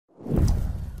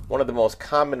One of the most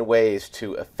common ways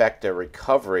to effect a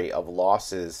recovery of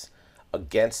losses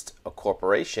against a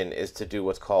corporation is to do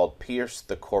what's called pierce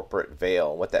the corporate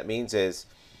veil. What that means is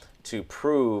to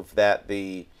prove that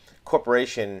the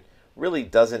corporation really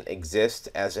doesn't exist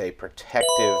as a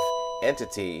protective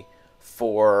entity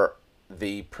for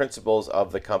the principles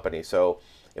of the company. So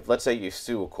if, let's say, you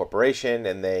sue a corporation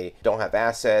and they don't have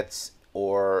assets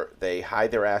or they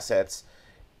hide their assets,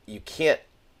 you can't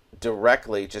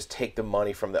directly just take the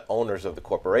money from the owners of the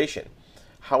corporation.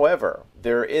 However,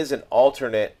 there is an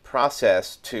alternate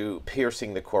process to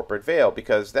piercing the corporate veil,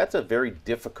 because that's a very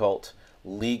difficult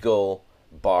legal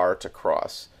bar to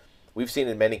cross. We've seen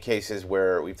in many cases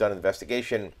where we've done an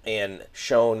investigation and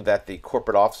shown that the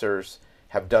corporate officers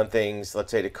have done things,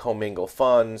 let's say, to commingle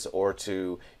funds or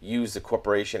to use the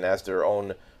corporation as their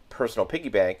own personal piggy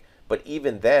bank. But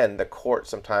even then, the court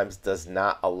sometimes does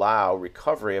not allow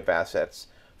recovery of assets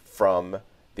from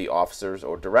the officers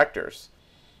or directors.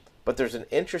 But there's an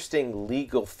interesting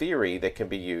legal theory that can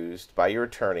be used by your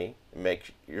attorney.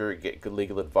 Make sure you get good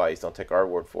legal advice, don't take our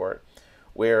word for it,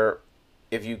 where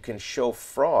if you can show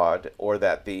fraud, or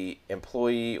that the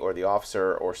employee or the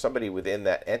officer or somebody within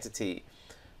that entity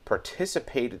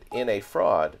participated in a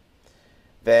fraud,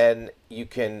 then you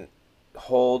can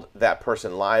hold that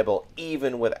person liable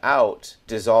even without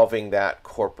dissolving that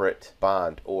corporate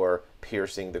bond or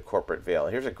piercing the corporate veil.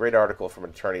 Here's a great article from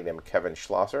an attorney named Kevin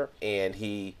Schlosser, and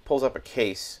he pulls up a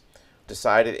case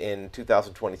decided in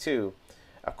 2022.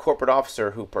 A corporate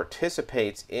officer who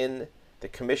participates in the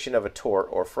commission of a tort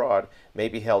or fraud may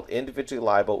be held individually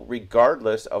liable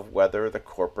regardless of whether the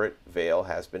corporate veil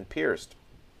has been pierced.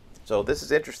 So this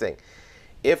is interesting.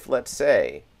 If, let's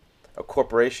say, a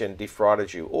corporation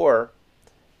defrauded you, or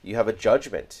you have a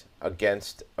judgment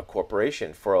against a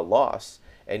corporation for a loss,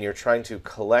 and you're trying to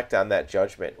collect on that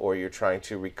judgment, or you're trying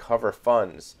to recover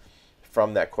funds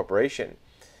from that corporation,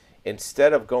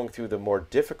 instead of going through the more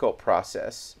difficult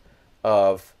process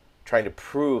of trying to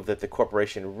prove that the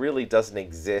corporation really doesn't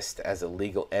exist as a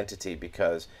legal entity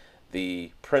because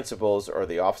the principals or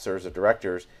the officers or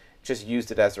directors just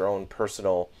used it as their own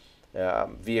personal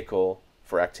vehicle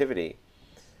for activity,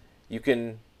 you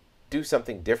can do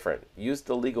something different. Use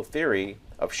the legal theory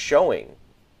of showing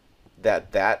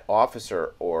that that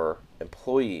officer or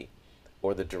employee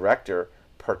or the director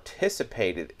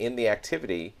participated in the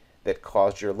activity that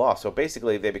caused your loss. So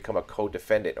basically, they become a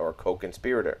co-defendant or a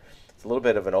co-conspirator. It's a little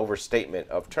bit of an overstatement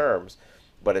of terms,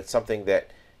 but it's something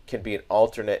that can be an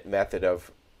alternate method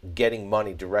of getting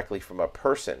money directly from a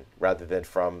person rather than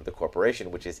from the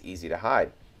corporation, which is easy to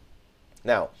hide.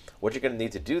 Now, what you're going to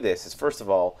need to do this is, first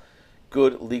of all,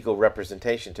 good legal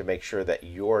representation to make sure that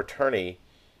your attorney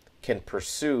can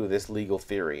pursue this legal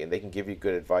theory, and they can give you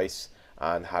good advice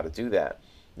on how to do that.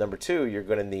 Number two, you're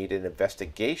going to need an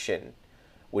investigation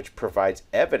which provides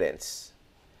evidence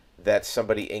that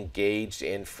somebody engaged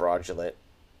in fraudulent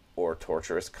or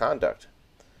tortious conduct.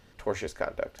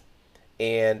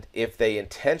 And if they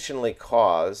intentionally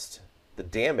caused the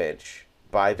damage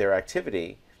by their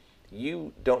activity,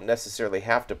 you don't necessarily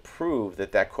have to prove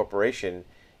that that corporation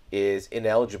is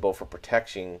ineligible for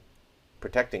protecting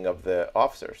of the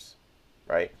officers,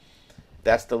 right?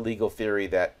 That's the legal theory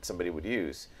that somebody would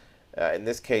use. In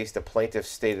this case, the plaintiff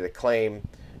stated a claim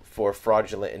for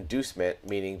fraudulent inducement,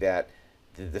 meaning that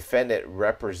the defendant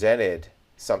represented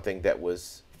something that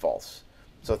was false.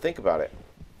 So think about it.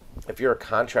 If you're a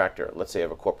contractor, let's say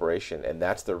of a corporation, and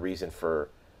that's the reason for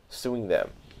suing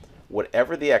them,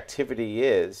 whatever the activity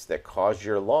is that caused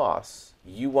your loss,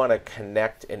 you want to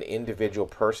connect an individual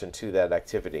person to that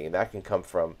activity. And that can come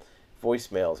from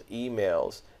voicemails,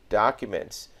 emails,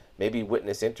 documents, maybe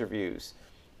witness interviews.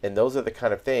 And those are the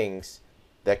kind of things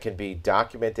that can be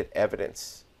documented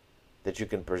evidence that you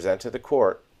can present to the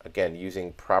court, again,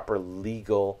 using proper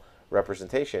legal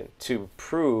representation to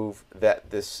prove that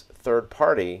this third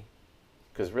party,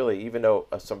 because really, even though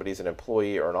somebody's an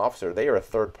employee or an officer, they are a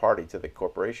third party to the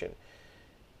corporation,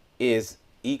 is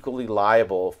equally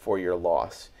liable for your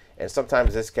loss. And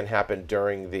sometimes this can happen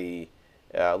during the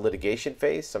litigation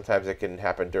phase. Sometimes it can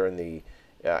happen during the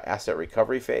asset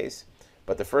recovery phase.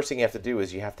 But the first thing you have to do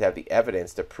is you have to have the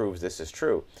evidence that proves this is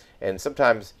true. And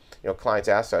sometimes, clients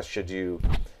ask us, should you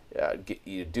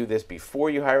do this before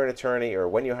you hire an attorney or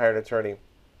when you hire an attorney?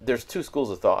 There's two schools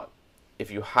of thought.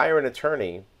 If you hire an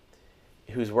attorney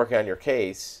who's working on your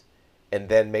case and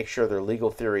then make sure their legal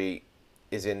theory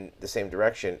is in the same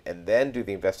direction and then do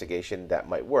the investigation, that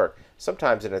might work.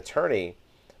 Sometimes an attorney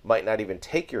might not even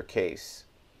take your case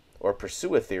or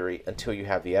pursue a theory until you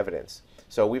have the evidence.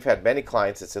 So we've had many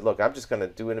clients that said, look, I'm just going to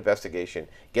do an investigation,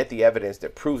 get the evidence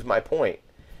that proves my point,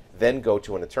 then go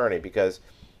to an attorney, because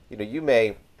you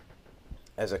may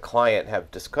as a client, have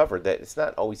discovered that it's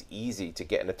not always easy to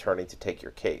get an attorney to take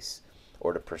your case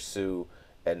or to pursue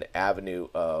an avenue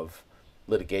of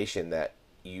litigation that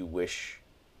you wish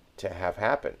to have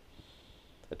happen.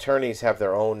 Attorneys have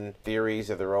their own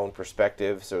theories or their own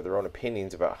perspectives or their own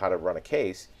opinions about how to run a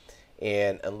case,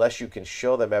 and unless you can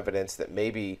show them evidence that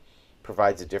maybe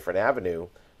provides a different avenue,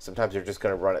 sometimes they're just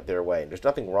going to run it their way. And there's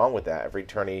nothing wrong with that. Every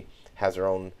attorney has their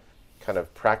own kind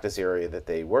of practice area that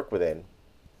they work within.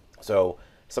 So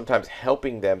sometimes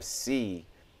helping them see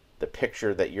the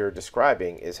picture that you're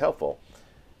describing is helpful.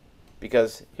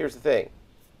 Because here's the thing,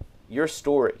 your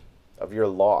story of your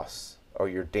loss or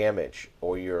your damage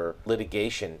or your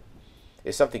litigation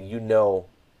is something you know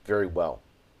very well.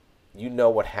 You know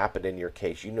what happened in your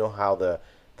case. You know how the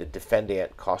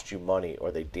defendant cost you money,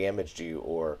 or they damaged you,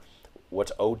 or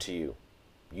what's owed to you.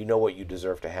 You know what you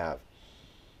deserve to have.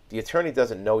 The attorney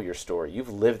doesn't know your story.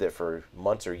 You've lived it for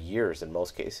months or years in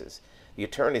most cases. The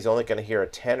attorney is only going to hear a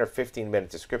 10 or 15-minute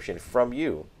description from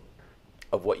you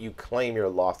of what you claim your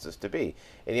losses to be.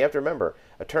 And you have to remember,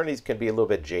 attorneys can be a little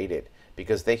bit jaded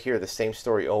because they hear the same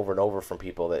story over and over from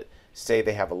people that say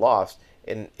they have a loss.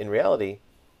 In reality,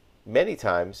 many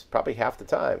times, probably half the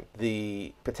time,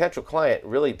 the potential client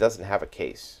really doesn't have a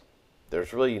case.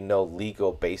 There's really no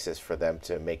legal basis for them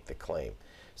to make the claim.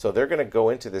 So they're going to go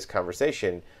into this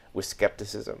conversation with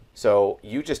skepticism. So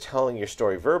you just telling your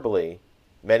story verbally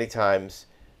many times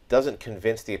doesn't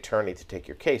convince the attorney to take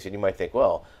your case. And you might think,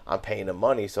 well, I'm paying them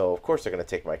money, so of course they're going to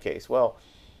take my case. Well,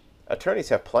 attorneys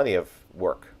have plenty of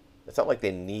work. It's not like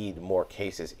they need more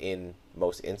cases in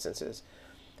most instances.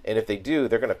 And if they do,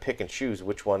 they're going to pick and choose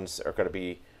which ones are going to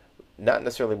be not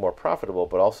necessarily more profitable,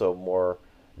 but also more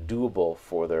doable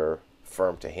for their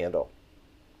firm to handle.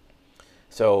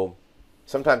 So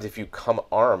sometimes if you come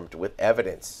armed with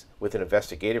evidence, with an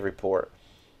investigative report,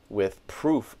 with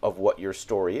proof of what your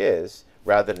story is,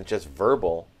 rather than just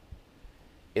verbal,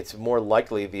 it's more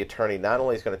likely the attorney not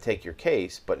only is going to take your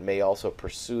case, but may also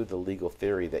pursue the legal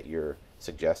theory that you're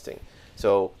suggesting.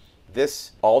 So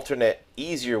this alternate,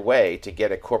 easier way to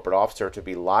get a corporate officer to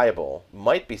be liable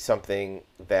might be something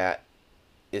that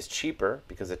is cheaper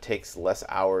because it takes less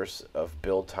hours of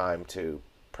build time to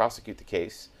prosecute the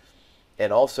case,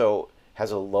 and also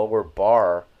has a lower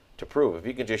bar to prove. If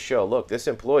you can just show, look, this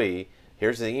employee,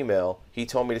 here's the email, he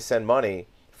told me to send money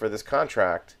for this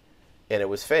contract and it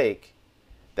was fake,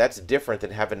 that's different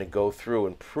than having to go through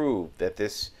and prove that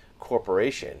this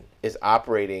corporation is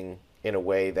operating in a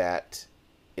way that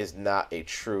is not a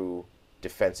true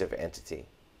defensive entity.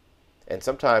 And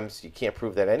sometimes you can't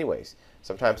prove that anyways.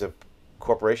 Sometimes a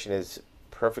corporation is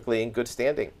perfectly in good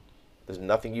standing. There's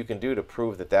nothing you can do to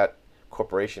prove that that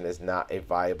corporation is not a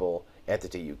viable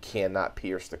entity. You cannot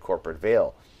pierce the corporate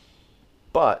veil.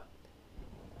 But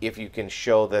if you can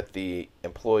show that the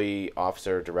employee,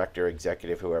 officer, director,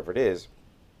 executive, whoever it is,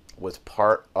 was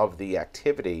part of the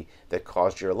activity that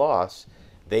caused your loss,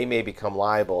 they may become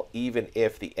liable even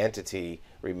if the entity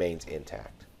remains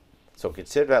intact. So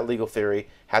consider that legal theory.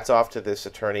 Hats off to this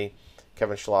attorney,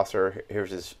 Kevin Schlosser.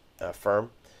 Here's his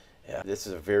firm. This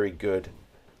is a very good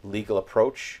legal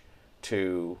approach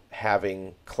to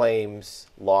having claims,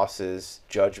 losses,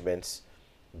 judgments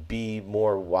be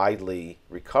more widely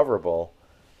recoverable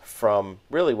from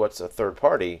really what's a third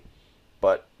party,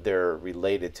 but they're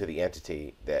related to the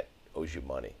entity that owes you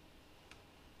money.